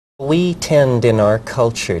We tend in our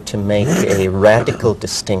culture to make a radical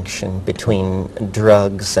distinction between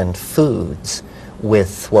drugs and foods,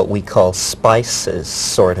 with what we call spices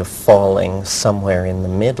sort of falling somewhere in the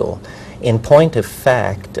middle. In point of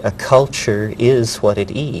fact, a culture is what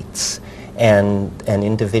it eats, and an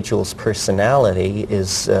individual's personality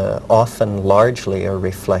is often largely a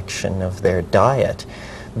reflection of their diet.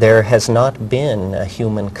 There has not been a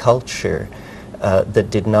human culture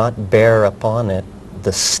that did not bear upon it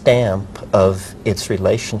the stamp of its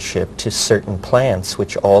relationship to certain plants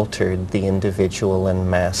which altered the individual and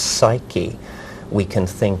mass psyche. We can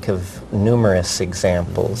think of numerous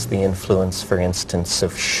examples, the influence, for instance,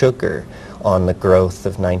 of sugar on the growth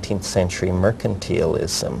of 19th century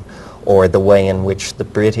mercantilism, or the way in which the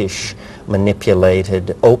British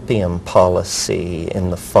manipulated opium policy in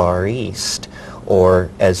the Far East, or,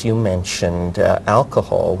 as you mentioned,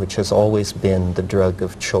 alcohol, which has always been the drug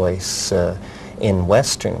of choice in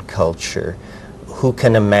Western culture. Who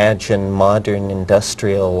can imagine modern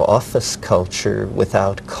industrial office culture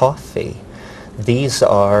without coffee? These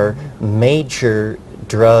are major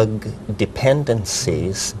drug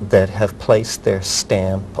dependencies that have placed their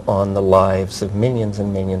stamp on the lives of millions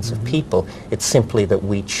and millions of people. It's simply that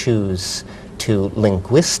we choose to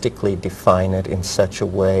linguistically define it in such a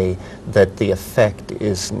way that the effect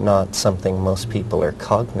is not something most people are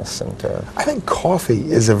cognizant of. I think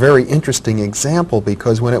coffee is a very interesting example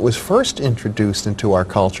because when it was first introduced into our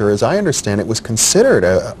culture, as I understand it, was considered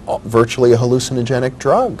virtually a hallucinogenic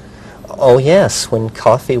drug. Oh yes, when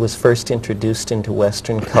coffee was first introduced into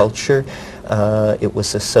Western culture, it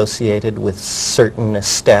was associated with certain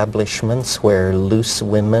establishments where loose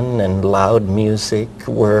women and loud music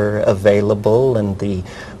were available, and the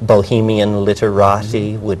bohemian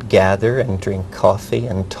literati would gather and drink coffee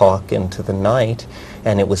and talk into the night,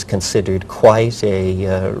 and it was considered quite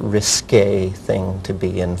a risque thing to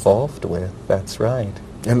be involved with. That's right.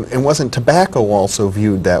 And wasn't tobacco also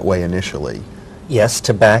viewed that way initially? Yes,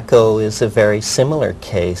 tobacco is a very similar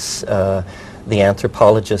case. The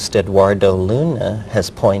anthropologist Eduardo Luna has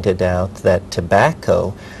pointed out that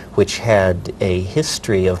tobacco, which had a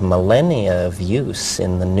history of millennia of use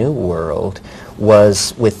in the New World,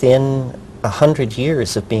 was within 100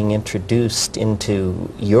 years of being introduced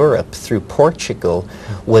into Europe through Portugal,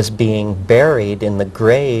 was being buried in the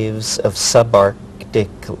graves of subarctic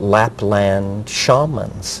Lapland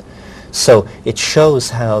shamans. So it shows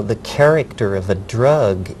how the character of a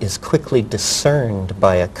drug is quickly discerned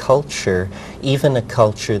by a culture, even a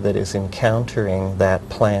culture that is encountering that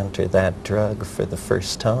plant or that drug for the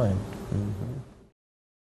first time.